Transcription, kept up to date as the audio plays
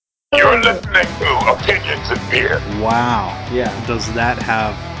You're listening to Opinions in Beer. Wow. Yeah. Does that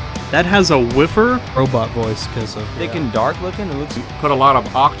have... That has a whiffer? Robot voice because of Thick and dark looking. It looks. Put a lot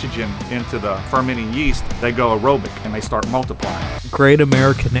of oxygen into the fermenting yeast, they go aerobic and they start multiplying. Great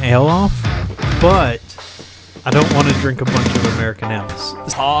American Ale off, but I don't want to drink a bunch of American Ales.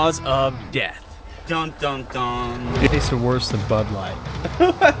 Cause of death. Dun dun dun. It tasted worse than Bud Light.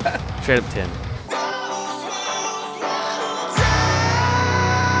 Straight up 10.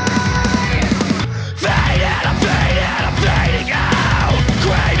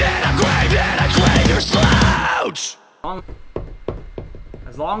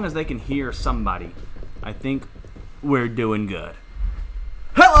 As long as they can hear somebody, I think we're doing good.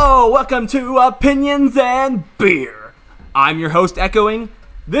 Hello, welcome to Opinions and Beer. I'm your host, Echoing.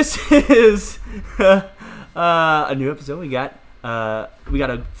 This is a new episode. We got a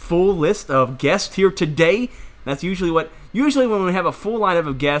full list of guests here today. That's usually when we have a full lineup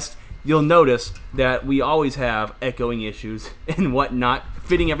of guests, you'll notice that we always have echoing issues and whatnot,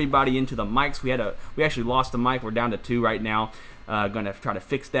 fitting everybody into the mics. We actually lost the mic. We're down to 2 right now. Going to try to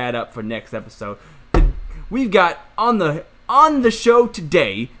fix that up for next episode. We've got on the show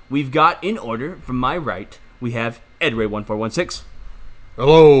today. We've got, in order from my right, we have EdRay1416.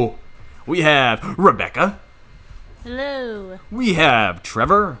 Hello. We have Rebecca. Hello. We have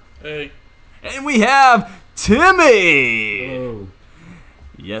Trevor. Hey. And we have Timmy. Hello.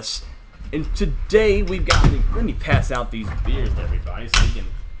 Yes. And today we've got. Let me pass out these beers to everybody so you can.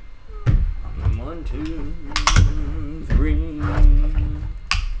 1, 2, 3.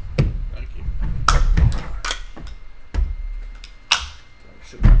 Thank you.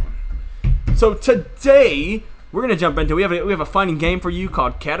 So today we're gonna jump into. We have a fun game for you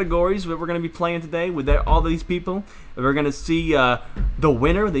called Categories that we're gonna be playing today with all these people. And we're gonna see the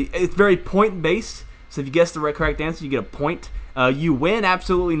winner. It's very point based. So if you guess the correct answer, you get a point. You win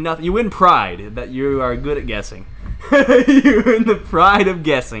absolutely nothing. You win pride that you are good at guessing. You win the pride of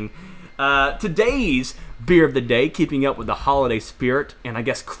guessing. Today's beer of the day, keeping up with the holiday spirit, and I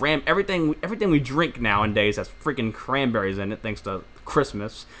guess everything we drink nowadays has freaking cranberries in it, thanks to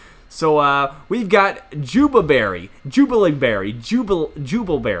Christmas. So we've got Jubileberry.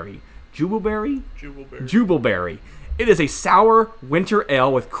 It is a sour winter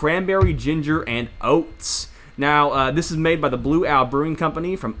ale with cranberry, ginger, and oats. Now, this is made by the Blue Owl Brewing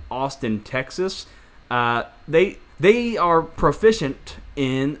Company from Austin, Texas. They are proficient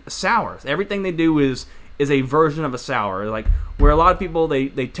in sours. Everything they do is a version of a sour. Like where a lot of people they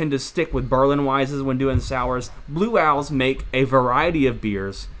tend to stick with Berlin Weisses when doing sours. Blue Owls make a variety of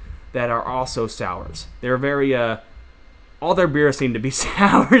beers that are also sours. They're very all their beers seem to be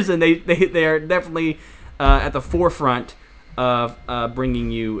sours, and they are definitely at the forefront of bringing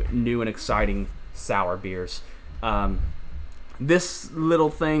you new and exciting sour beers. This little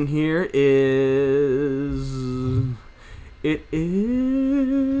thing here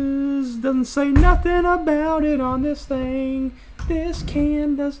doesn't say nothing about it on this thing. This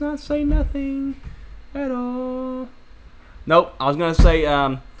can does not say nothing at all. Nope, I was gonna say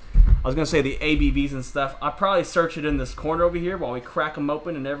the ABVs and stuff. I'll probably search it in this corner over here while we crack them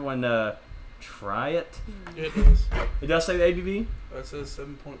open and everyone try it. It does. It does say the ABV? That says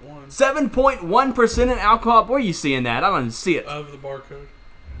 7.1. 7.1% in alcohol. Where are you seeing that? I don't even see it. Of the barcode.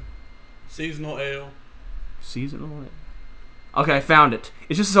 Seasonal ale. Seasonal ale. Okay, I found it.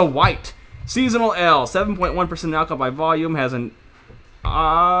 It's just so white. Seasonal ale, 7.1% alcohol by volume, has an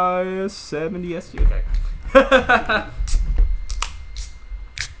I-70 SU. Okay.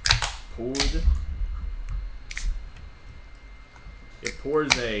 Poured. It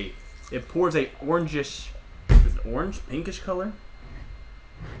pours a orangish. Is it orange? Pinkish color?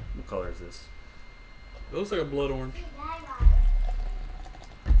 What color is this? It looks like a blood orange.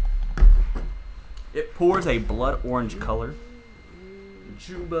 It pours a blood orange color.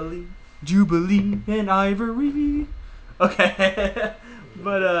 Jubilee and ivory. Okay.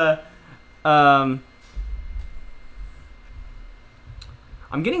 But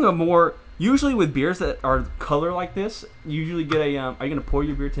I'm getting a more, usually with beers that are color like this, you usually get a are you going to pour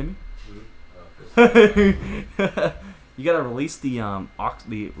your beer, Timmy? You got to release the you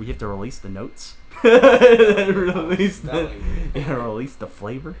have to release the notes. Release the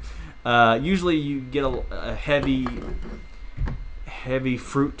flavor. Usually you get a heavy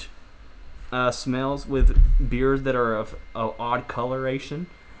fruit smells with beers that are of odd coloration.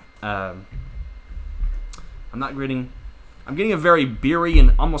 I'm getting a very beery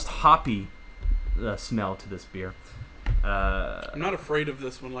and almost hoppy smell to this beer. I'm not afraid of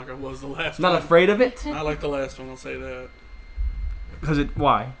this one like I was the last one. Not afraid of it? Not like the last one, I'll say that.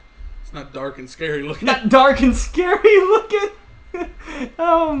 Why? It's not dark and scary looking. Not dark and scary looking?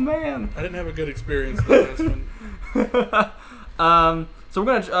 Oh man. I didn't have a good experience with this one. So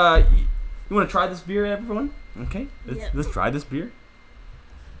we're gonna. You want to try this beer, everyone? Okay. Yep. Let's try this beer.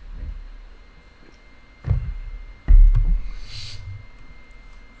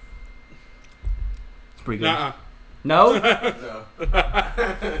 It's pretty good. Nuh-uh. No.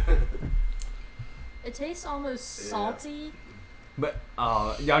 It tastes almost salty. But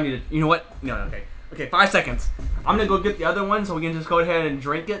y'all need to. You know what? No. Okay. Okay. 5 seconds. I'm gonna go get the other one so we can just go ahead and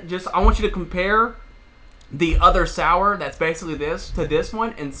drink it. I want you to compare the other sour that's basically this to this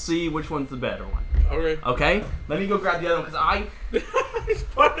one and see which one's the better one. Okay. Okay? Let me go grab the other one because He's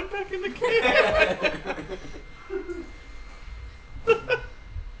putting it back in the can.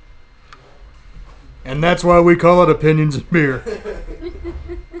 And that's why we call it Opinions and Beer.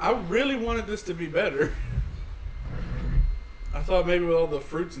 I really wanted this to be better. I thought maybe with all the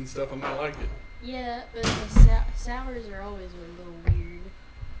fruits and stuff I might like it. Yeah, but the sours are always a little weird.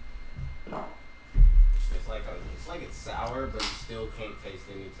 It's like it's sour, but you still can't taste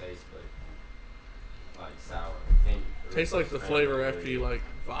any taste, but like sour. Tastes like the flavor after you like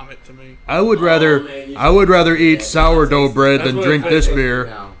vomit to me. I would rather eat sourdough bread That's than what drink it this tastes beer.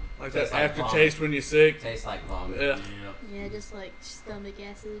 No, Like Tastes that like aftertaste when you're sick. tastes like vomit. Yeah. Yeah, just like stomach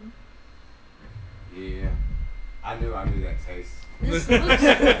acid. Yeah. I knew that taste.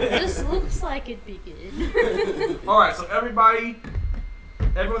 This looks like it'd be good. Alright, so everyone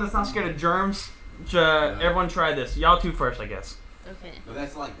that's not scared of germs, everyone try this. Y'all two first, I guess. Okay. But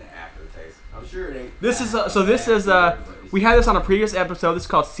that's like the aftertaste. I'm sure it ain't. This is we had this on a previous episode. This is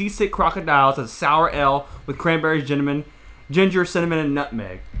called Seasick Crocodiles. It's a sour ale with cranberries, ginger, cinnamon, and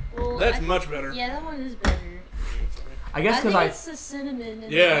nutmeg. Well, That's much better. Yeah, that one is better. I guess I think because it's the cinnamon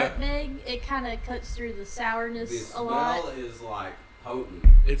and Yeah. the nutmeg. It kind of cuts through the sourness The a lot. smell is like potent.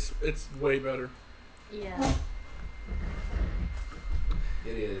 It's way better. Yeah.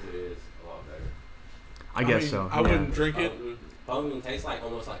 It is a lot better. I guess mean, so. I wouldn't drink it. Potent tastes like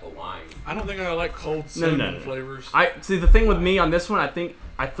almost like a wine. I don't think I like cold cinnamon flavors. I see the thing with me on this one. I think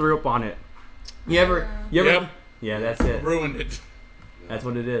I threw up on it. You ever? Yep. Yeah, that's it. Ruined it. That's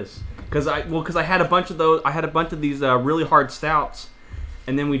what it is. Because I had a bunch of those. I had a bunch of these really hard stouts,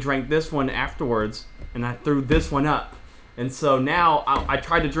 and then we drank this one afterwards, and I threw this one up, and so now I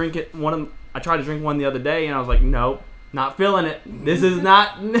tried to drink it. I tried to drink one the other day, and I was like, nope, not feeling it. This is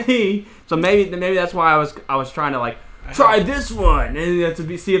not me. So maybe that's why I was trying to like try this one and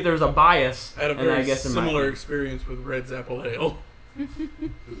to see if there's a bias. I had a and I very guess similar experience with Red's Apple Ale.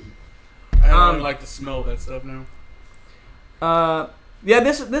 I don't really like the smell of that stuff now. Yeah,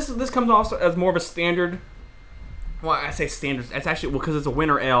 this comes also as more of a standard. Well, I say standard. It's actually because it's a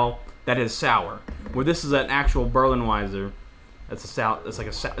winter ale that is sour. Where this is an actual Berlinweiser. It's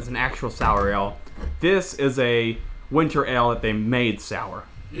an actual sour ale. This is a winter ale that they made sour.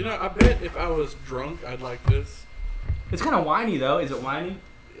 You know, I bet if I was drunk, I'd like this. It's kind of winey though. Is it winey?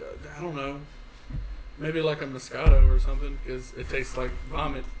 I don't know. Maybe like a Moscato or something, because it tastes like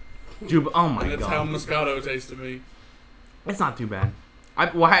vomit. Dude, oh my And that's how god. Moscato tastes to me. It's not too bad. I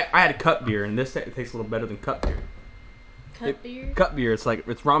had a cup beer, and this tastes a little better than cup beer. Cut beer. Cup beer, it's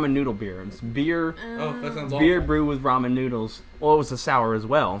ramen noodle beer. It's beer Oh, that sounds beer awful. brewed with ramen noodles. Well, it was a sour as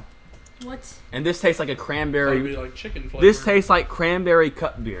well. What? And this tastes like a That would cranberry. be like chicken flavor. This tastes like cranberry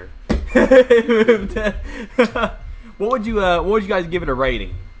cup beer. What would you guys give it a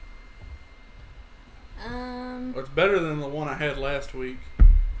rating? Well, it's better than the one I had last week.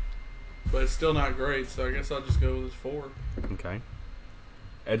 But it's still not great, so I guess I'll just go with this 4. Okay.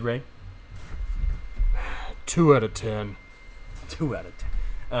 Ed Ray? 2 out of 10. 2 out of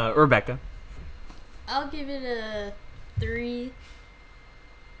 10. Rebecca? I'll give it a 3.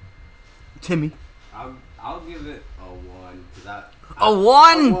 Timmy? I'll give it a 1 because A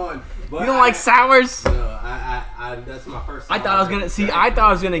 1? A 1. But You don't like sours? No, I that's my first. I thought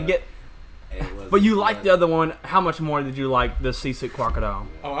I was gonna get. But you liked the other one. How much more did you like the Seasick Crocodile?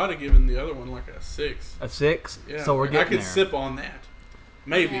 Oh, I'd have given the other one like a 6. A 6? Yeah, So we're I getting could there. sip on that.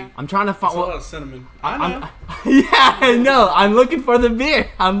 Maybe. Yeah. I'm trying to That's find. a lot of cinnamon. I know. Yeah, I know. I'm looking for the beer.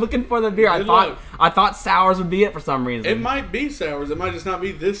 I Good luck. thought sours would be it for some reason. It might be sours. It might just not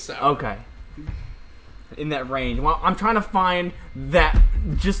be this sour. Okay. In that range. Well, I'm trying to find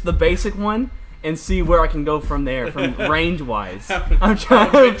just the basic one and see where I can go from there, from range wise. I'm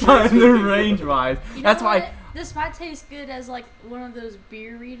trying to find the range wise. You know That's what? why. This might taste good as like one of those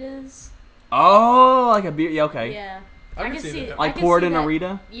beer Ritas. Oh, like a beer. Yeah, okay. Yeah. I can could see that. I Like could poured see in a that-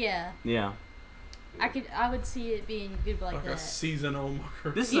 Rita. Yeah. Yeah. I would see it being good like Like a that. seasonal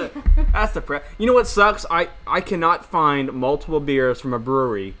marker. This is that's the prep. You know what sucks? I cannot find multiple beers from a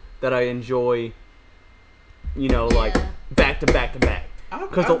brewery that I enjoy. You know, like Yeah. back to back to back.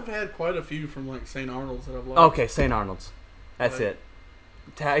 I've had quite a few from like St. Arnold's that I've liked. Okay, St. Arnold's. That's Like- it.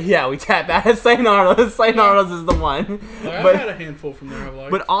 We tapped out at St. Arnold's. St. Arnold's is the one. Like, But- I've had a handful from there I've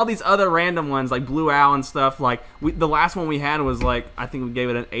liked. But all these other random ones, like Blue Owl and stuff, like the last one we had was like, I think we gave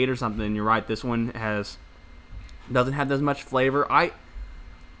it an 8 or something. And you're right, this one doesn't have as much flavor. I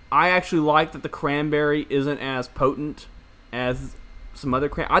actually like that the cranberry isn't as potent as some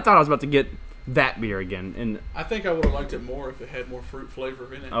other I thought I was about to get that beer again, and I think I would have liked it more if it had more fruit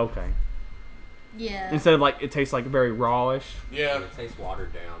flavor in it. okay, Yeah. instead of like it tastes like very rawish, Yeah. It tastes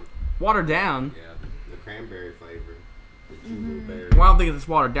watered down. watered down. Yeah, the cranberry flavor. The jingle berry. Well, I don't think it's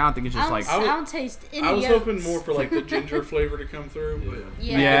watered down. I think it's just I like don't, I don't taste any I was oats. hoping more for like the ginger flavor to come through, but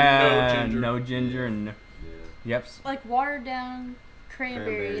Yeah. no ginger and Yeah. yep. Like watered down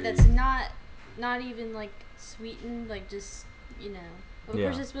cranberry. Cranberry. That's not even like sweetened. Like just Of Yeah.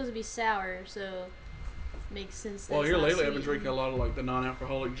 course, it's supposed to be sour, so makes sense. That Well, it's here not lately I've been sweetened. drinking a lot of like the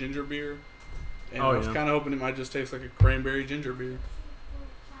non-alcoholic ginger beer, and Oh, I was yeah. kind of hoping it might just taste like a cranberry ginger beer.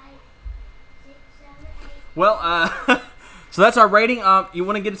 Well, so that's our rating. You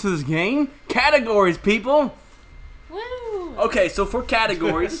want to get into this game? Categories, people. Woo! Okay, so for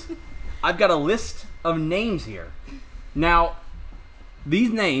categories, I've got a list of names here. Now,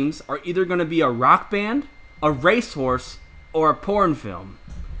 these names are either going to be a rock band, a racehorse, or a porn film.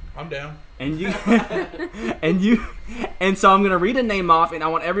 I'm down. And and so I'm going to read a name off, and I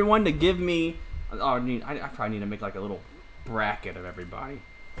want everyone to give me. Oh, I probably need to make like a little bracket of everybody.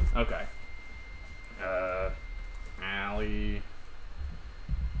 Okay. Allie,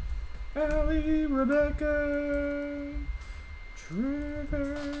 Rebecca,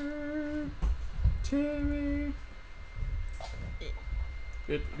 Trevor, Timmy.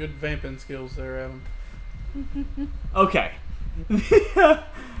 Good vamping skills there, Adam. Okay.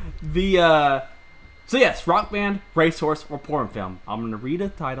 So yes, rock band, racehorse, or porn film. I'm gonna read a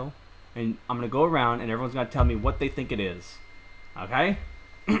title, and I'm gonna go around, and everyone's gonna tell me what they think it is. Okay?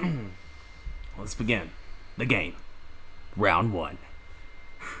 Let's begin the game. Round 1.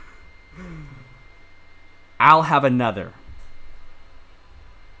 I'll have another.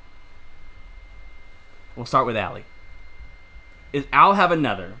 We'll start with Allie. I'll have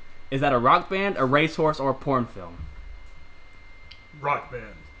another. Is that a rock band, a racehorse, or a porn film? Rock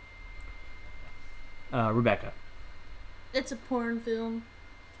band. Rebecca. It's a porn film.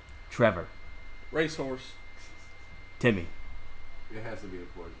 Trevor. Racehorse. Timmy. It has to be a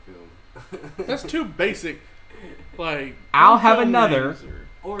porn film. That's too basic. Like I'll have film another names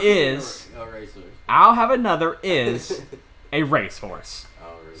or- is a racehorse. I'll have another is a racehorse.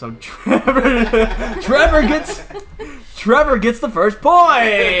 Oh, So racehorse. Trevor gets the first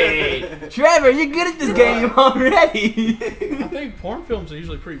point. Trevor, you're good at this game already. I think porn films are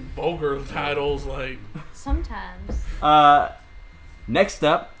usually pretty vulgar titles. Like Sometimes. Next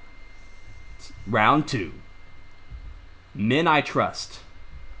up, round 2. Men I Trust.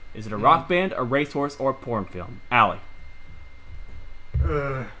 Is it a rock band, a racehorse, or a porn film? Allie.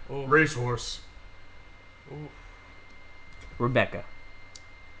 Racehorse. Rebecca.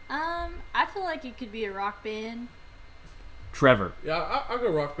 I feel like it could be a rock band. Trevor. yeah, I'll go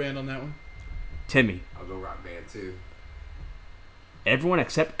rock band on that one. Timmy. I'll go rock band too. Everyone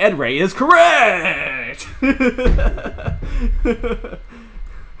except Ed Ray is correct.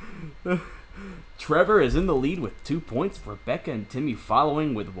 Trevor is in the lead with 2 points. Rebecca and Timmy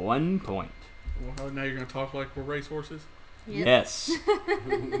following with 1 point. Well, now you're gonna talk like we're racehorses. Yep. Yes.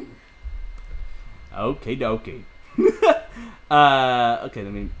 Okay, dokie. Okay,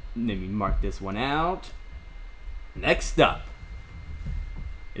 let me mark this one out. Next up.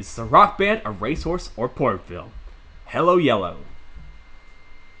 Is the rock band a racehorse or porn film? Hello Yellow.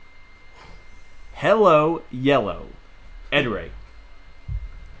 Hello Yellow. Ed Ray.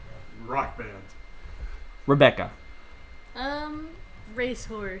 Rock band. Rebecca.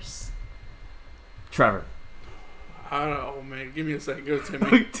 Racehorse. Trevor. I don't know, man. Give me a second. Go,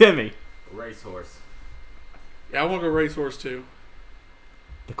 Timmy. Timmy. Racehorse. Yeah, I want to go racehorse too.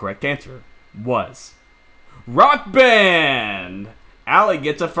 The correct answer was rock band. Allie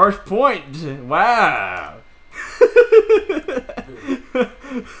gets a first point. Wow. I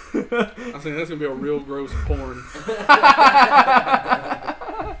think that's gonna be a real gross porn.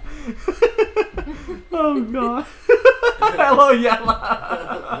 Oh God. Hello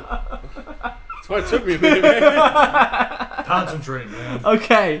Yellow. That's why it took me a minute, man. Concentrate, man.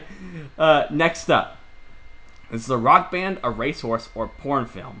 Okay. Next up. Is the rock band, a racehorse, or porn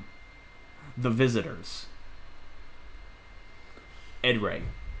film? The Visitors. Ed Ray.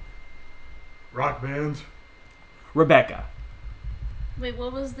 Rock band. Rebecca. Wait,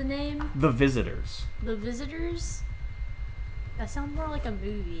 what was the name? The Visitors. The Visitors? That sounds more like a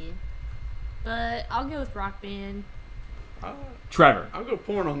movie. But I'll go with rock band. Trevor. I'll go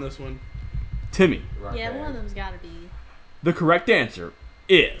porn on this one. Timmy. Rock Yeah, band. one of them's gotta be. The correct answer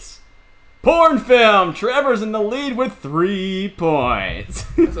is porn film. Trevor's in the lead with 3 points.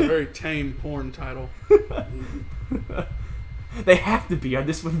 That's a very tame porn title. They have to be, or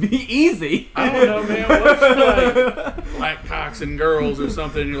this would be easy. I don't know, man. What's like black cocks and girls or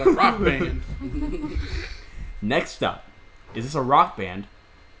something? You're like rock band. Next up, is this a rock band,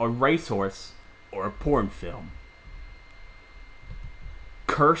 a racehorse, or a porn film?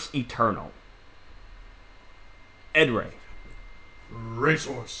 Curse Eternal. Ed Ray.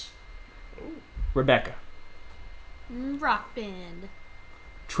 Racehorse. Rebecca. Rock band.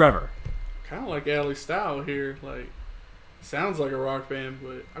 Trevor. Kind of like Allie's style here. Like, sounds like a rock band,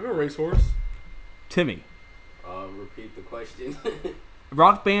 but I go racehorse. Timmy. Repeat the question.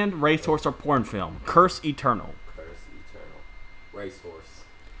 Rock band, racehorse, or porn film? Curse Eternal. Curse Eternal. Racehorse.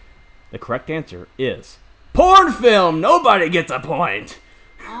 The correct answer is porn film. Nobody gets a point.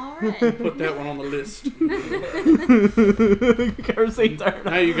 Alright. Put that one on the list. Curse Eternal.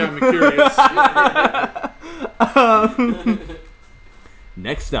 Now you got me curious.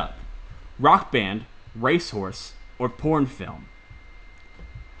 Next up, rock band, racehorse, or porn film?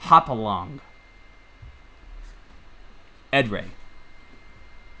 Hop Along. Ed Ray.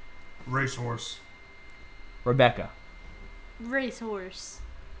 Racehorse. Rebecca. Racehorse.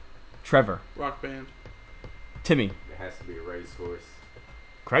 Trevor. Rock band. Timmy. It has to be a racehorse.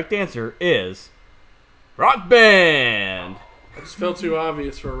 Correct answer is rock band. It just felt too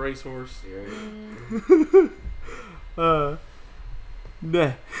obvious for a racehorse.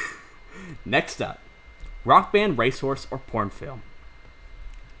 Next up, rock band, racehorse, or porn film?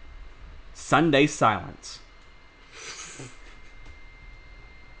 Sunday Silence.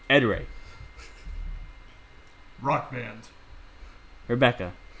 Ed Ray. Rock band.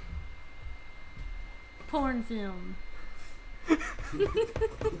 Rebecca. Porn film.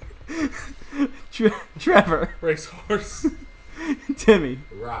 Trevor. Racehorse. Timmy.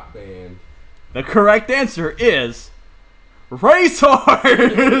 Rock band. The correct answer is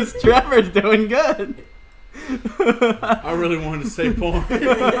racehorse. Trevor's doing good. I really wanted to say porn.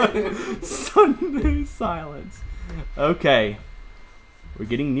 Sunday Silence. Okay. We're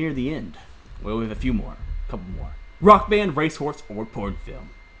getting near the end. Well, we have a few more. A couple more. Rock band, racehorse, or porn film?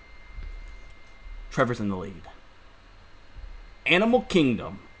 Trevor's in the lead. Animal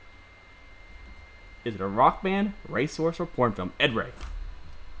Kingdom. Is it a rock band, racehorse, or porn film? Ed Ray.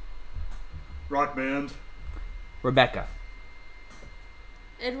 Rock band. Rebecca.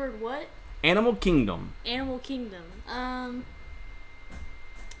 Edward what? Animal Kingdom. Animal Kingdom. I'll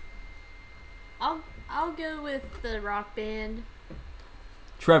go with the rock band.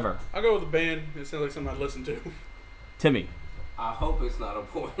 Trevor. I'll go with the band. It sounds like something I'd listen to. Timmy. I hope it's not a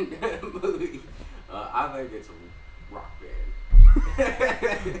porn movie. I think it's a rock band.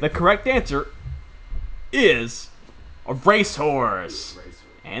 The correct answer is a racehorse.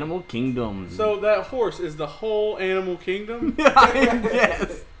 Animal Kingdom. So that horse is the whole Animal Kingdom?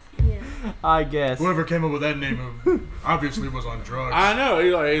 Yes. Yeah. I guess. Whoever came up with that name obviously was on drugs. I know.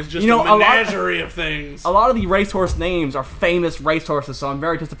 It's just You know, a menagerie of things. A lot of the racehorse names are famous racehorses, so I'm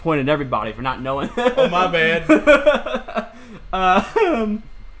very disappointed in everybody for not knowing. Oh, my bad.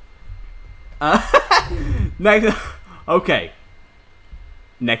 Next, okay.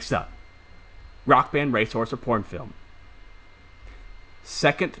 Next up, rock band, racehorse, or porn film?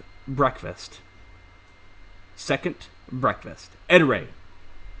 Second Breakfast. Second Breakfast. Ed Ray.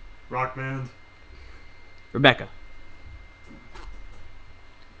 Rock band. Rebecca.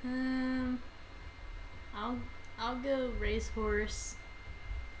 I'll go racehorse.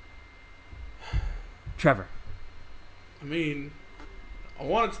 Trevor. I mean, I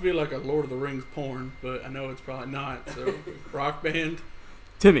want it to be like a Lord of the Rings porn, but I know it's probably not. So, rock band.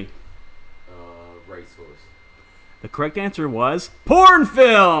 Timmy. Racehorse. The correct answer was porn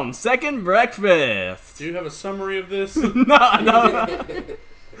film. Second Breakfast. Do you have a summary of this? No.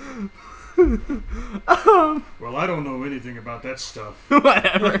 Well, I don't know anything about that stuff.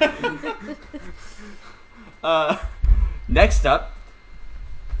 Whatever. Next up,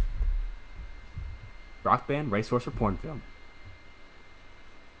 rock band, racehorse, or porn film?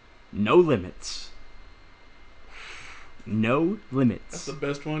 No Limits. No That's Limits. the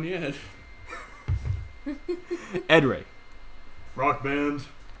best one yet. Ed Ray. Rock band.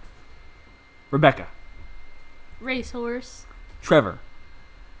 Rebecca. Racehorse. Trevor.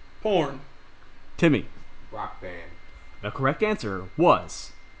 Porn. Timmy. Rock band. The correct answer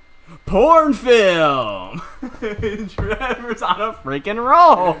was Porn film. Trevor's on a freaking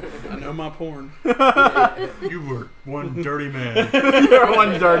roll. I know my porn. You were one dirty man, You're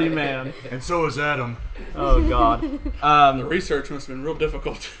one dirty man. and so is Adam. Oh God. The research must have been real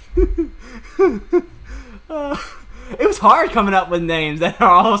difficult. It was hard coming up with names that are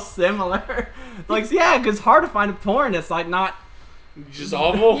all similar. Like, yeah, because it's hard to find a porn that's like not. Just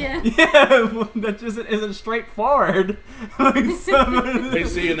awful. Yeah. Yeah, that just isn't straightforward. Like They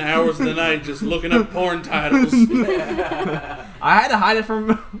see in the hours of the night just looking up porn titles. I had to hide it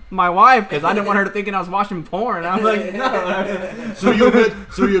from my wife because I didn't want her to thinking I was watching porn. I was like, no. So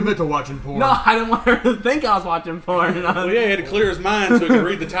you admit to watching porn? No, I didn't want her to think I was watching porn. Well, yeah, he had to clear his mind so he could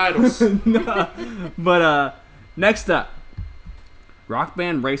read the titles. No. But next up, rock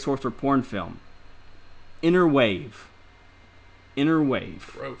band, racehorse, or porn film. Inner Wave. Inner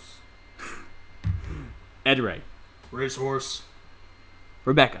Wave. Gross. Ed Ray. Racehorse.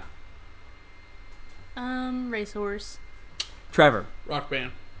 Rebecca. Racehorse. Trevor. Rock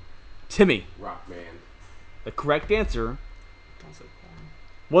band. Timmy. Rock band. The correct answer Don't say porn.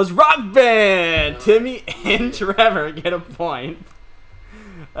 was rock band. Timmy and Trevor get a point.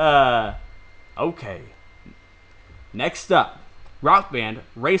 Okay. Next up, rock band,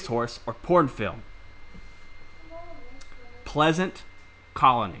 racehorse, or porn film. Pleasant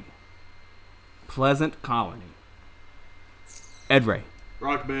Colony. Pleasant Colony. Ed Ray.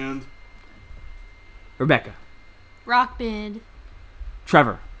 Rock band. Rebecca. Rock band.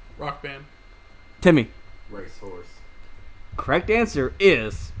 Trevor. Rock band. Timmy. Racehorse. Correct answer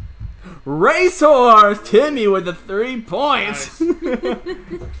is racehorse. Timmy with the 3 points.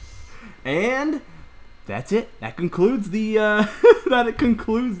 And that's it. That concludes the that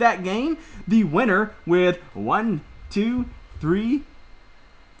concludes that game. The winner with 1, 2, 3,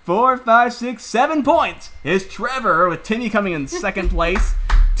 4, 5, 6, 7 points is Trevor, with Timmy coming in second place.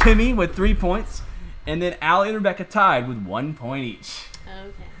 Timmy with 3 points, and then Allie and Rebecca tied with 1 point each.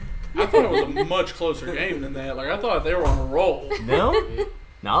 Okay. I thought it was a much closer game than that. Like, I thought they were on a roll. No,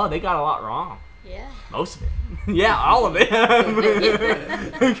 no, they got a lot wrong. Yeah. Most of it. Yeah, all of it.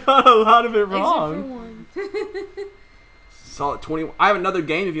 They got a lot of it Except for wrong. one. Solid 20. I have another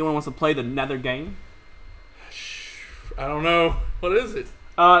game if anyone wants to play the nether game. I don't know. What is it?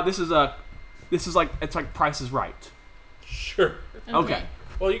 This is like, it's like Price is Right. Sure. Okay.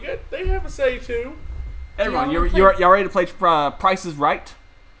 Well, they have a say too. Everyone, y'all y'all ready to play Price is Right?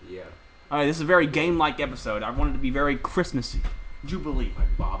 Yeah. All right, this is a very game-like episode. I wanted it to be very Christmassy, Jubilee.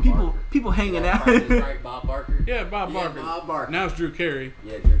 Like Bob People, Barker. people hanging Yeah, out. Price is Right, Bob Barker. Yeah, Bob Yeah, Barker. Bob Barker. Now it's Drew Carey.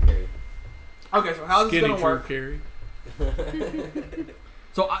 Yeah, Drew Carey. Okay, so how's this Skinny gonna Drew work? Carey.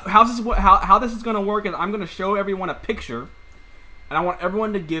 So how this is gonna work is I'm gonna show everyone a picture, and I want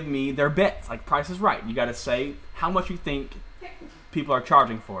everyone to give me their bets. Like Price is Right. You got to say how much you think people are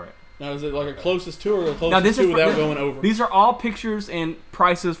charging for it. Now, is it like a closest to or the Now closest this to is without going over? These are all pictures and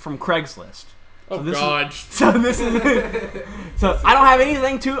prices from Craigslist. Oh, this God. So this is. So I don't have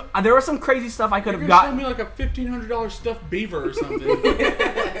anything to. There was some crazy stuff I could You're have going to show gotten. me like a $1,500 stuffed beaver or something.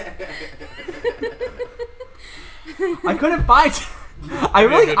 I couldn't find. I Be a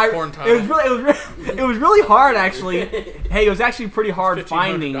really, good porn it title. was it was really hard actually. Hey, it was actually pretty hard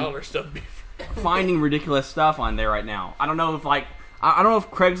finding $1,500 stuffed beaver. ridiculous stuff on there right now. I don't know if I don't know if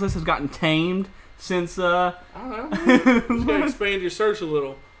Craigslist has gotten tamed since I don't know. Just got to expand your search a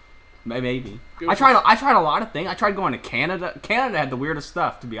little. maybe. Give I us tried a lot of things. I tried going to Canada. Canada had the weirdest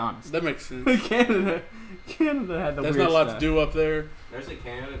stuff, to be honest. That makes sense. Canada had the There's weirdest not a lot stuff. to do up there. There's a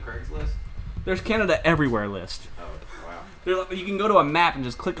Canada Craigslist. There's Canada everywhere list. Oh, wow. You can go to a map and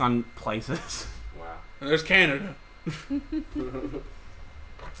just click on places. Wow. And there's Canada.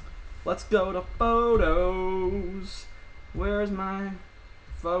 Let's go to photos. Where's my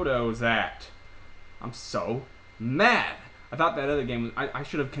photos at? I'm so mad. I thought that other game was. I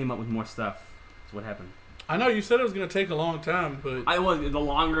should have came up with more stuff. That's what happened. I know you said it was going to take a long time, but I was the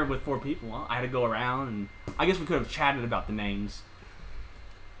longer with 4 people. I had to go around, and I guess we could have chatted about the names.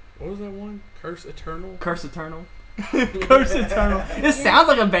 what was that one? Curse Eternal? Curse Eternal. Curse Eternal. It sounds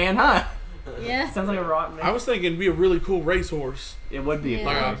like a band, huh? Yeah. Sounds like a rock band. I was thinking it'd be a really cool racehorse. It would be Yeah.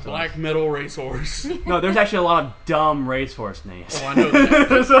 Like a racehorse. black metal racehorse. No, there's actually a lot of dumb racehorse names. Oh, I know that.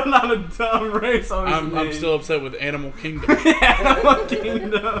 There's a lot of dumb racehorse I'm names. still upset with Animal Kingdom. Animal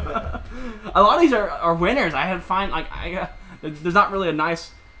Kingdom. A lot of these are winners. I had to find there's not really a nice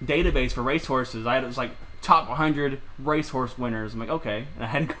database for racehorses. It was like top 100 racehorse winners. I'm like, okay, and I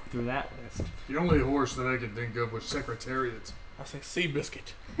had to go through that list. The only horse that I can think of was Secretariat. I say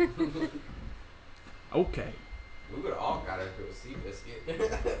Seabiscuit. Okay. We would have all got into a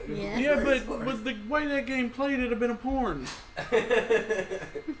Seabiscuit. Yeah. Yeah, but with the way that game played, it'd have been a porn.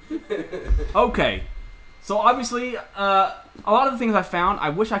 Okay. So obviously, a lot of the things I found, I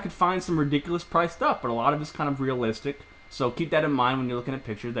wish I could find some ridiculous priced stuff, but a lot of it's kind of realistic. So keep that in mind when you're looking at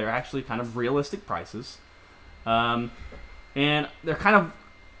pictures. They're actually kind of realistic prices. And they're kind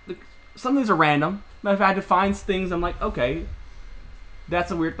of, some of these are random. But if I had to find things, I'm like, okay,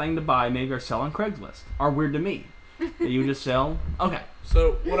 that's a weird thing to buy. Maybe or sell on Craigslist. Are weird to me. That you just sell. Okay.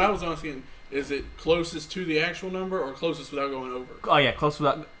 So what I was asking, is it closest to the actual number or closest without going over? Oh yeah, close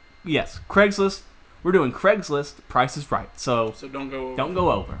without. Yes, Craigslist. We're doing Craigslist. Price is right. So don't go over. Don't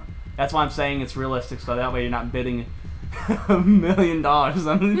go over. That's why I'm saying it's realistic. So that way you're not bidding $1 million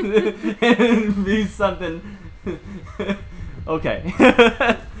and be something.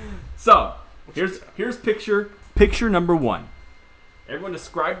 Okay. So here's picture number 1. Everyone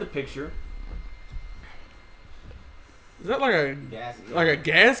describe the picture. Is that like a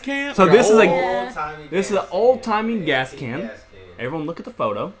gas can? So Like this is a old-timey this is an gas old-timey can. gas Antique can. Everyone look at the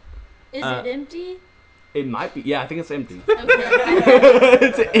photo. Is it empty? It might be. Yeah, I think it's empty. Okay.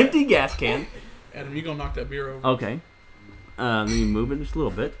 It's an empty gas can. Adam, you gonna knock that beer over? Okay. Let me move it just a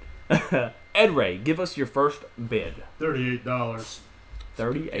little bit. Ed Ray, give us your first bid. $38.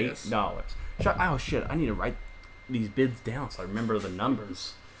 $38. Oh shit! I need to write these bids down so I remember the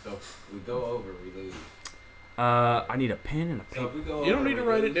numbers. So if we go over, we lose. I need a pen and a So paper. if we go You don't over, need to we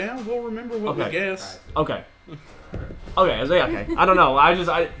write lose. it down. We'll remember what we Okay. guess. Okay. Okay. I don't know. I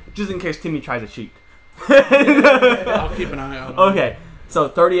just in case Timmy tries to cheat. I'll keep an eye out. On Okay. So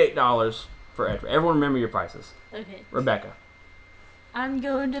 $38 for Ed Ray. Everyone remember your prices. Okay. Rebecca. I'm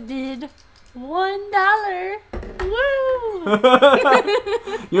going to bid $1. Woo!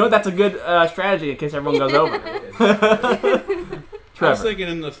 You know what? That's a good strategy in case everyone goes over. I was Trevor. thinking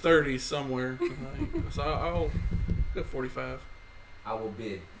in the 30s somewhere. So I'll go 45. I will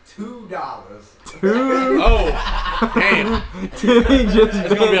bid $2. Oh, damn! Timmy just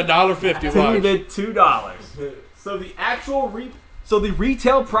It's gonna be $1.50. Timmy Watch. bid $2. So the actual the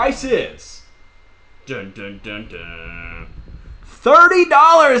retail price is dun dun dun dun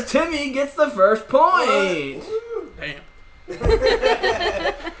 $30. Timmy gets the first point. Damn.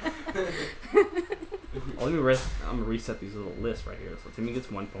 I'm gonna reset these little lists right here. So Timmy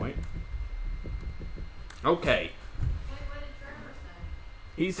gets 1 point. Okay.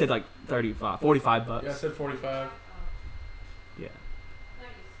 He said like 35, 45 bucks. Yeah, I said 45. Yeah.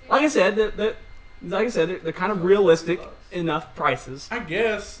 Like I said, they're kind of realistic enough prices. I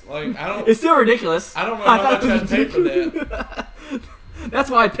guess. Like I don't. It's still ridiculous. I don't know how much I'd pay for that. That's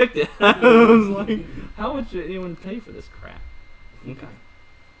why I picked it. I was like, how much did anyone pay for this crap? Okay.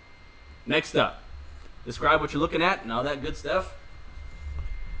 Next up, describe what you're looking at and all that good stuff.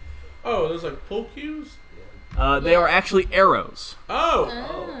 Oh, there's like pull cues. They are actually arrows. Oh,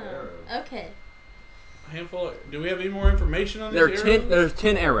 Okay. a handful. Do we have any more information on these There are arrows? there's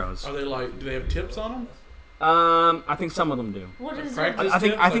 10 arrows. Are they like? Do they have tips on them? I think some of them do. What is Practice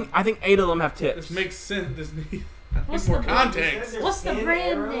it? I think 8 of them have tips. This makes sense. This needs What's more the- context. What's the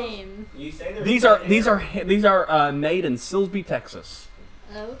brand name? You say there's These 10 are made in Silsbee, Texas.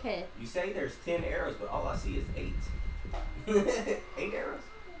 Okay. You say there's 10 arrows, but all I see is 8. 8 arrows?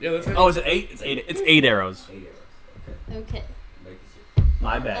 Yeah, that's. Oh, is it 8? It's 8. It's 8 arrows. 8 arrows. Okay. Make it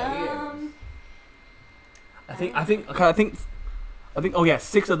My bad. Um. I think. Oh yeah,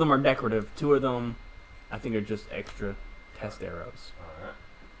 6 of them are decorative. 2 of them, I think, are just extra test arrows. Alright.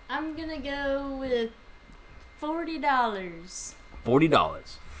 I'm gonna go with $40.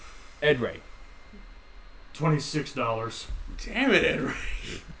 $40. Ed Ray. $26. Damn it, Ed Ray.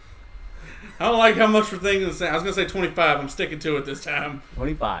 I don't like how much for things to say. I was gonna say 25. I'm sticking to it this time.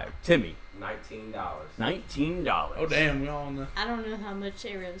 25. Timmy. $19. $19. Oh damn, we all on the. I don't know how much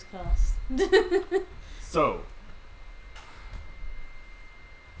arrows cost. So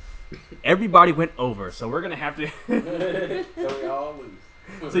everybody went over, so we're gonna have to. So we all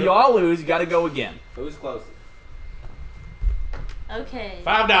lose. So you all lose. You got to go again. Who's closest? Okay.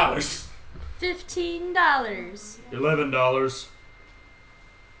 $5. $15. $11.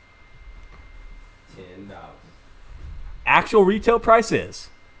 $10. Actual retail price is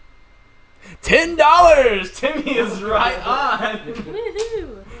 $10. Timmy is right on.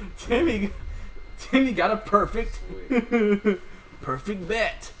 Woohoo! Timmy got a perfect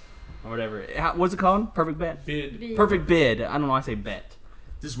bet or whatever. What's it called? Perfect bet. Bid. Perfect bid. I don't know why I say bet.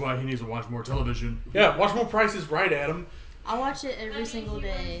 This is why he needs to watch more television. Yeah, watch more Prices Right, Adam. I watch it every single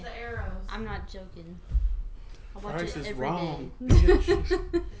day. I'm not joking. I watch Price it is every wrong. day.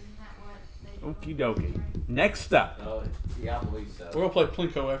 Okie dokie. Next up. Oh, yeah, I believe so. We're gonna play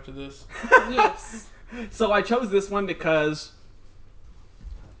Plinko after this. Yes. So I chose this one because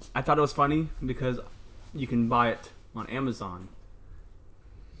I thought it was funny because you can buy it on Amazon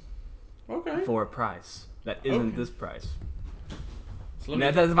Okay. for a price that isn't Okay. this price. So, And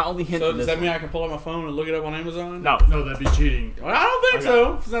that's my only hint so for does this that mean one. I can pull out my phone and look it up on Amazon? No. No, that'd be cheating. Well, I don't think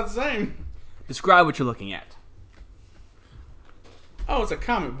so. It's not the same. Describe what you're looking at. Oh, it's a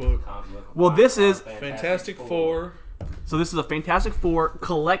comic book. Well, this is Fantastic Four. so. This is a Fantastic Four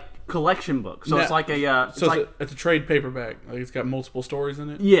collection book. So No. it's like a. So it's a trade paperback. Like it's got multiple stories in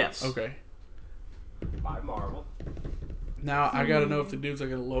it. Yes. Okay. By Marvel. Now I gotta know if the dude's like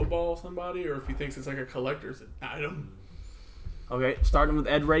gonna lowball somebody or if he thinks it's like a collector's item. Okay. Starting with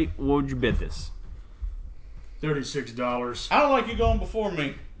Ed Rate, what would you bid this? $36. I don't like you going before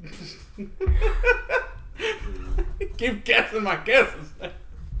me. Keep guessing my guesses.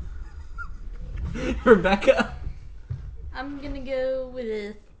 Rebecca. I'm gonna go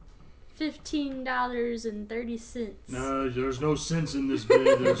with $15.30. No, there's no sense in this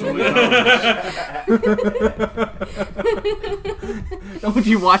bid. There's only dollars. Don't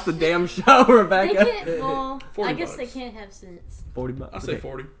you watch the damn show, They Rebecca? can't. Well, I 40 guess they bucks. can't have sense. $40. I say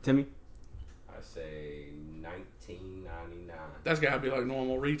 40. Timmy. I say $19.99. That's gotta be like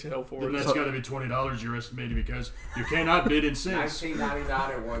normal retail for Then it. that's got to be $20 you're estimating because you cannot bid in cents.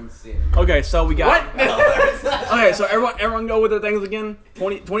 $19.99 and 1 cent. Okay, so we got. What? Okay, so everyone go with their things again.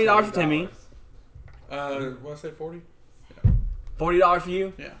 $20 for Timmy. What I say 40? $40 for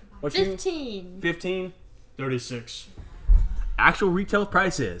you. Yeah. What's you? 15. 15. 36. Actual retail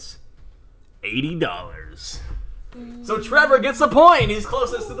price is $80. So Trevor gets the point. He's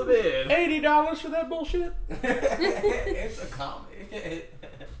closest to the bid. $80 for that bullshit? It's a comic.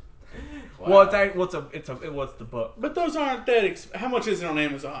 Well, it's what's the book? But those aren't that how much is it on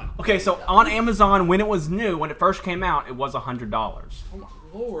Amazon? Okay, so on Amazon when it was new, when it first came out, it was $100. Oh my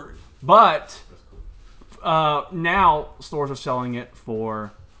lord. But now stores are selling it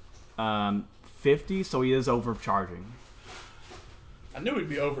for $50, so he is overcharging. I knew he'd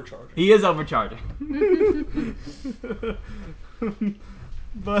be overcharging. He is overcharging.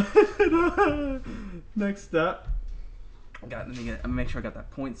 But next up, let me make sure I got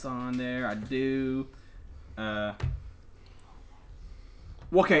that points on there. I do.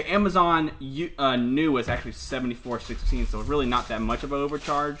 Okay, Amazon new is actually $74.16, so it's really not that much of an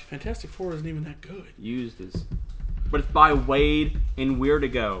overcharge. Fantastic Four isn't even that good. Used is, but it's by Wade and Where to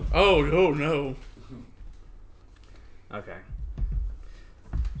Go. Oh no. Okay.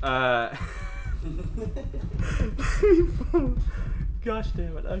 Gosh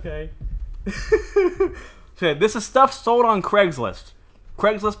damn it. Okay. Okay, this is stuff sold on Craigslist.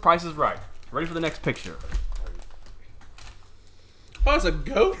 Craigslist Price is Right. Ready for the next picture? Oh, it's a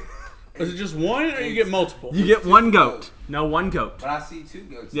goat? Is it just one or you get multiple? You get one goat. No, one goat. But I see 2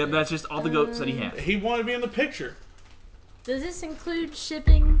 goats. Yeah, there. that's just all the goats that he has. He wanted to be in the picture. Does this include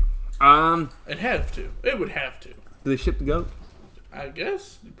shipping? It'd have to. It would have to. Do they ship the goat? I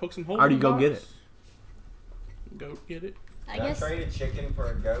guess. You poke some holes Or do in you the go get box. it? Goat get it. I Can I guess. trade a chicken for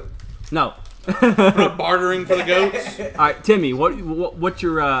a goat? No. I'm not bartering for the goats. All right, Timmy. What's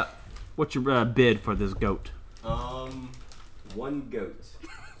your bid for this goat? 1 goat.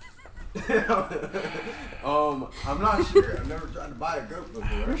 I'm not sure. I've never tried to buy a goat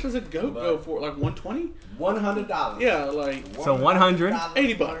How before. much does a goat go for? Like 120? $100. Yeah, like So 100, $100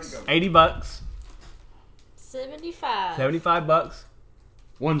 $80. for a goat. $80, 75. $75,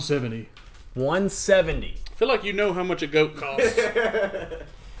 170. 170. I feel like you know how much a goat costs.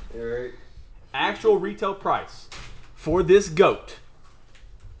 Alright. Actual retail price for this goat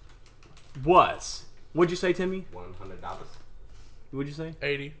was. What'd you say, Timmy? $100. What'd you say?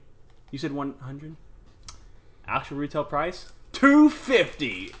 80. You said 100. Actual retail price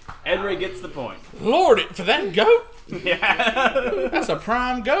 $250. Ed Ray gets the point. Lord, for that goat? Yeah. That's a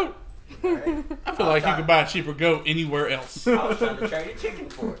prime goat. Alright. I feel like you could buy a cheaper goat anywhere else. I was trying to trade a chicken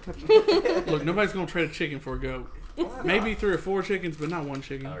for it. Look, nobody's gonna trade a chicken for a goat. Maybe 3 or 4 chickens, but not 1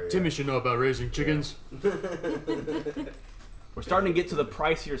 chicken. Timmy should know about raising chickens. We're starting to get to the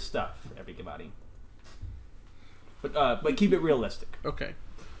pricier stuff, everybody. But keep it realistic. Okay.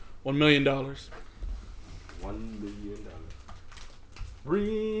 $1 million. $1 million.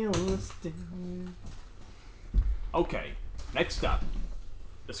 Realistic. Okay. Next up,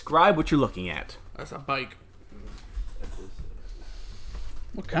 describe what you're looking at. That's a bike.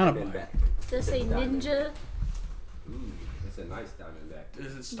 What kind of bike? Diamondback. Does it say ninja? Ooh, that's a nice Diamondback.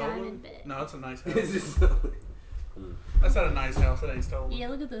 Is it stolen? Diamondback. No, it's a nice Is house. it stolen? That's not a nice house. That ain't stolen. Yeah,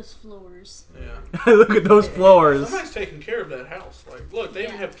 look at those floors. Yeah. Look at those floors. Somebody's taking care of that house. Like, look, they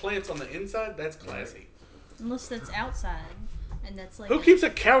even Yeah. have plants on the inside. That's classy. Unless that's outside. And that's like. Who keeps a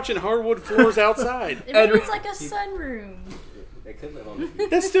couch and hardwood floors outside? It looks like a sunroom. They could live on the beach.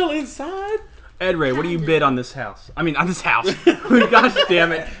 That's still inside. Ed Ray, what do you bid on this house? I mean, on this house. Gosh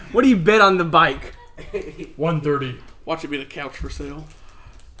damn it. What do you bid on the bike? 130. Watch it be the couch for sale.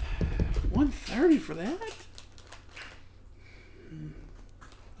 130 for that?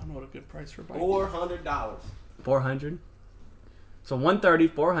 I know what a good price for a bike. $400. 400. So 130,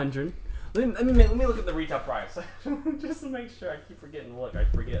 400. Let me look at the retail price. Just to make sure I keep forgetting to look. I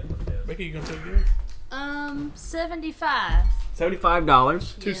forget what it is. Becky, you gonna take yours? 75. $75.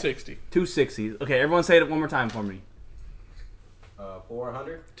 260. 260. Okay, everyone say it one more time for me.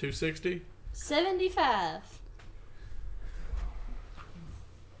 400. 260. 75.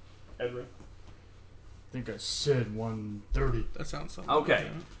 Edward. I think I said 130. That sounds something. Okay.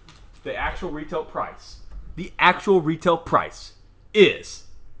 The actual retail price. The actual retail price is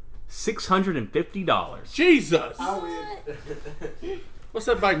 $650. Jesus. What's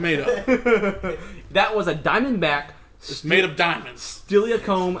that bike made of? That was a Diamondback. It's made of diamonds.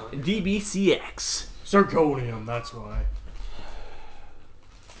 Stiliacomb DBCX. Zirconium, that's why.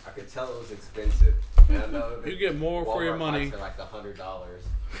 I could tell it was expensive. And I know You get more for your Walmart money. bikes are like $100.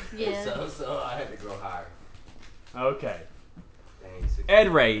 Yeah. So I had to go higher. Okay. Dang, Ed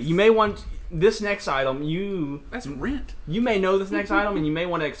Ray, you may want this next item. You That's rent. may know this next item, and you may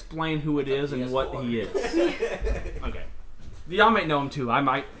want to explain who it is and what he is. Okay. Y'all might know him too. I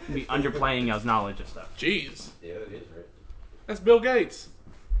might be underplaying his knowledge and stuff. Jeez. Yeah, it is rent. That's Bill Gates.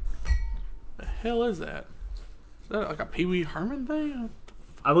 The hell is that? Is that like a Pee Wee Herman thing?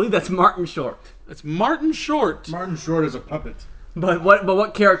 I believe that's Martin Short. It's Martin Short. Martin Short is a puppet. But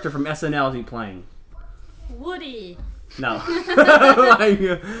what character from SNL is he playing? Woody. No. Like,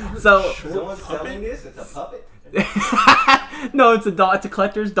 so Someone's selling this? It's a puppet? no, it's a doll. It's a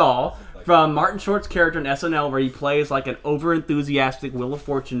collector's doll from Martin Short's character in SNL, where he plays like an over-enthusiastic Wheel of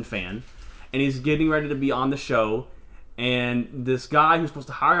Fortune fan, and he's getting ready to be on the show. And this guy who's supposed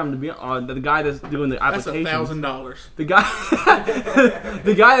to hire him to be the guy that's doing the That's applications. $1,000. The guy,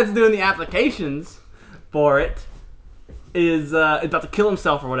 the guy that's doing the applications for it is about to kill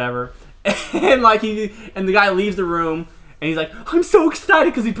himself or whatever. And the guy leaves the room. And he's like, I'm so excited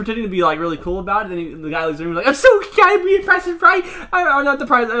because he's pretending to be like really cool about it. And the guy leaves the room. He's like, I'm so excited to be in Price is Right.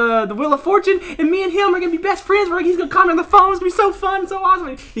 The Wheel of Fortune, and me and him are gonna be best friends. He's gonna comment on the phone. It's gonna be so fun, so awesome.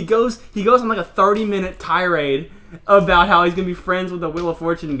 And he goes on like a 30-minute tirade about how he's gonna be friends with the Wheel of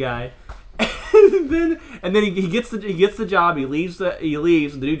Fortune guy. and then he gets the job. He leaves. The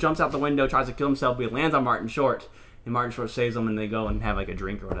dude jumps out the window, tries to kill himself, but he lands on Martin Short. And Martin Short saves them, and they go and have like a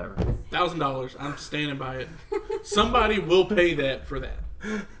drink or whatever. $1,000. I'm standing by it. Somebody will pay that for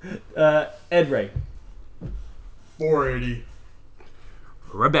that. Ed Ray. 480.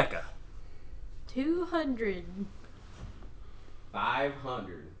 Rebecca. 200.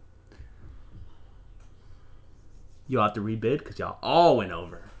 500. You'll have to rebid because y'all all went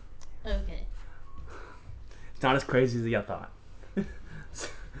over. Okay. It's not as crazy as y'all thought.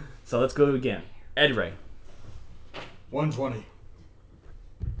 So let's go again. Ed Ray. 120.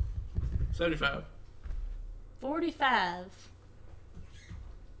 75. 45.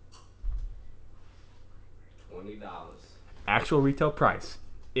 $20. Actual retail price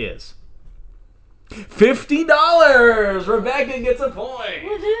is $50. Rebecca gets a point.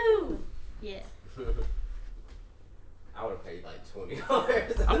 Woohoo! Yeah. I would have paid like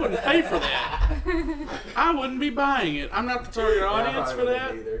 $20. I wouldn't pay for that. I wouldn't be buying it. I'm not the target audience for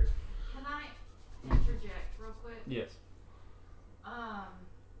that. Either. Can I interject real quick? Yes.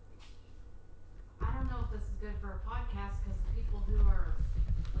 I don't know if this is good for a podcast because the people who are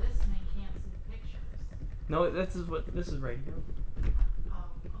listening can't see the pictures. No, this is radio. Oh,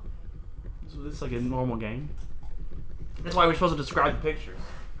 okay. So this is like a normal game. That's why we're supposed to describe the pictures.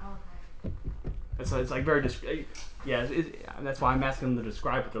 Okay. It's like very yeah. That's why I'm asking them to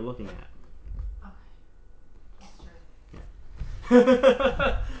describe what they're looking at. Okay.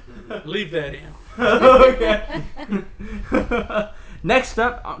 That's true. Leave that in. Okay. Next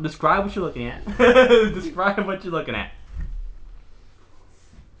up, describe what you're looking at. Describe what you're looking at.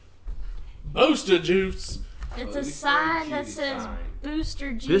 Booster juice. It's a sign that says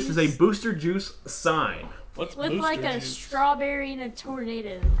Booster Juice. This is a Booster Juice sign. What's with booster like a juice? strawberry and a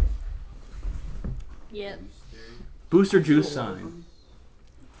tornado. Yep. Booster Juice sign.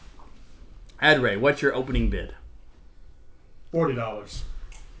 Ed Ray, what's your opening bid? $40.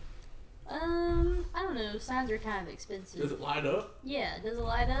 I don't know. Signs are kind of expensive. Does it light up? Yeah. Does it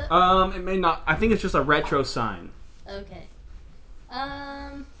light up? It may not. I think it's just a retro sign. Okay.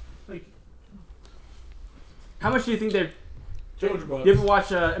 How much do you think they're... $200 bucks. You ever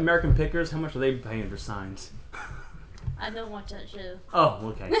watch American Pickers? How much are they paying for signs? I don't watch that show.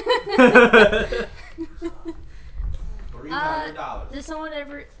 Oh, okay. $300. Did someone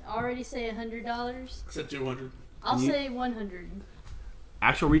ever already say $100? I said 200. I'll say 100.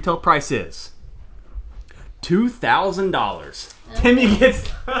 Actual retail price is $2,000. Timmy gets.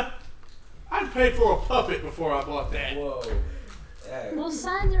 I'd pay for a puppet before I bought that. Whoa. Yeah. Well,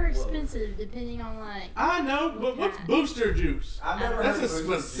 signs are expensive depending on like. I know, but what's booster juice? I've never That's heard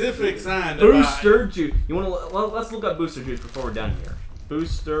a of specific juice. sign to Booster juice. You want to? Well, let's look up booster juice before we're done here.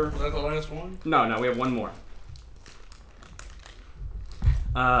 Booster. buy. Was that the last one? No, we have one more.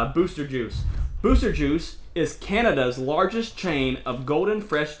 Booster Juice. Booster Juice is Canada's largest chain of golden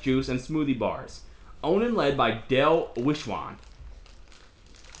fresh juice and smoothie bars, owned and led by Del Wishwan.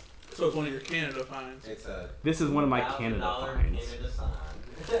 So it's one of your Canada finds. This is one of my Canada $1,000 finds. Canada sign.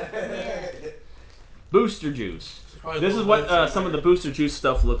 Yeah. Booster Juice. Probably This a is little what bit some of the Booster Juice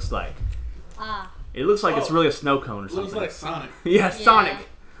stuff looks like. Ah. It looks like it's really a snow cone or Looks something. like Sonic. Yeah, Sonic.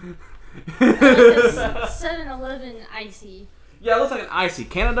 Like a 7-Eleven icy. Yeah, it looks like an icy.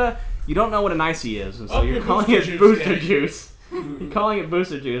 Canada, you don't know what an icy is, and so Oh, you're calling Booster it Juice, Booster yeah. Juice. You're calling it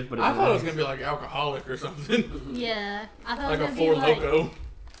Booster Juice, but it's I thought it was an gonna be like alcoholic or something. Yeah. I thought Like it a was Four gonna be like. Loko.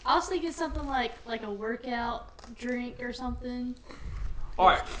 I was thinking something like a workout drink or something.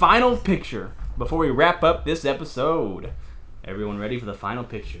 Alright, final picture before we wrap up this episode. Everyone ready for the final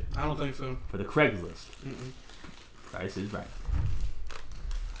picture? I don't think so. For the Craigslist. Price is right.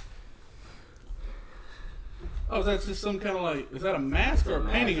 Oh, is that just some kind of like? Is that a mask or a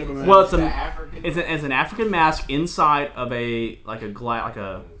painting of a mask? Well, it's an African mask inside of a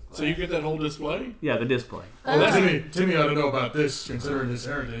So you get that whole display? yeah, the display. Oh, that's Timmy ought to know about this, considering his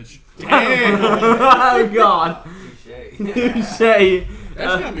heritage. Oh God. Touche.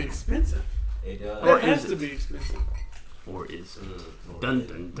 That's gonna be expensive. It does. Or That has is to it? be expensive. Or is it? Dun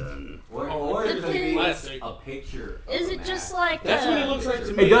dun dun. Or is it Plastic. a picture? Is it just like That's what it looks like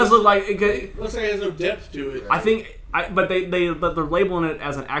to me. It does look like it. It looks like it has no depth to it. I think, but they're labeling it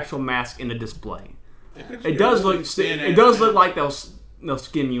as an actual mask in a display. could It be does a look. really thin It ass does mask. look like they'll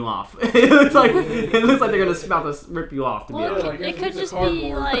skim you off. It looks like they're gonna about to rip you off. To be Well, honest. like it it's could a just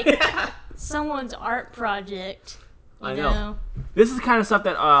be cardboard. like someone's art project. You I know. This is the kind of stuff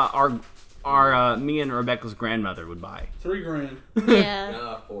that our me and Rebecca's grandmother would buy. $3,000.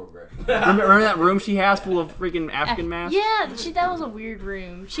 Yeah. $4,000. Remember that room she has full of freaking African masks? Yeah, that was a weird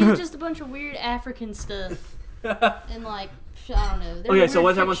room. She had just a bunch of weird African stuff. And like, I don't know. there Okay, were so weird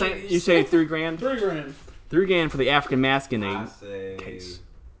what's everyone saying? pictures. You say $3,000? $3,000. $3,000 for the African mask in I a say case.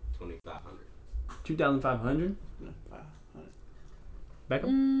 2,500. 2,500. Becca?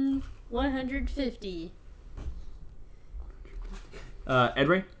 150. Ed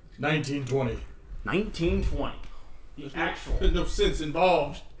Ray? 1920. 1920. The actual There's no sense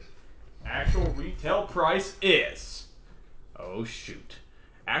involved. retail price is. Oh shoot!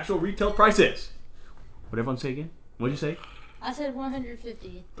 Actual retail price is. What everyone say again? What'd you say? I said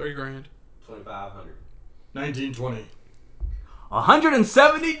 150. $3,000. 2,500. 1920.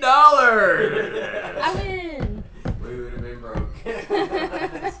 $170. I win. We would have been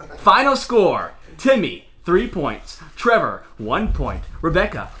broke. Final score: Timmy 3 points, Trevor 1 point,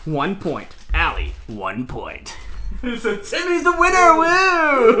 Rebecca 1 point, Allie 1 point. So Timmy's the winner.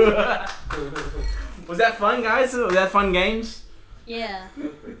 Woo! Was that fun, guys? Was that fun games? Yeah.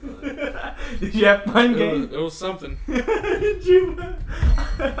 Did you have fun games? It was something. Did you?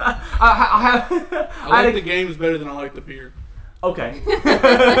 I like the games better than I like the beer. Okay.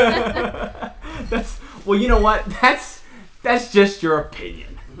 Well, you know what? That's just your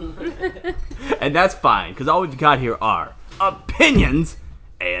opinion, and that's fine because all we've got here are opinions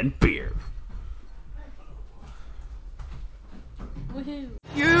and beer. Woohoo.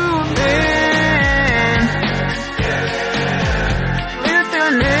 You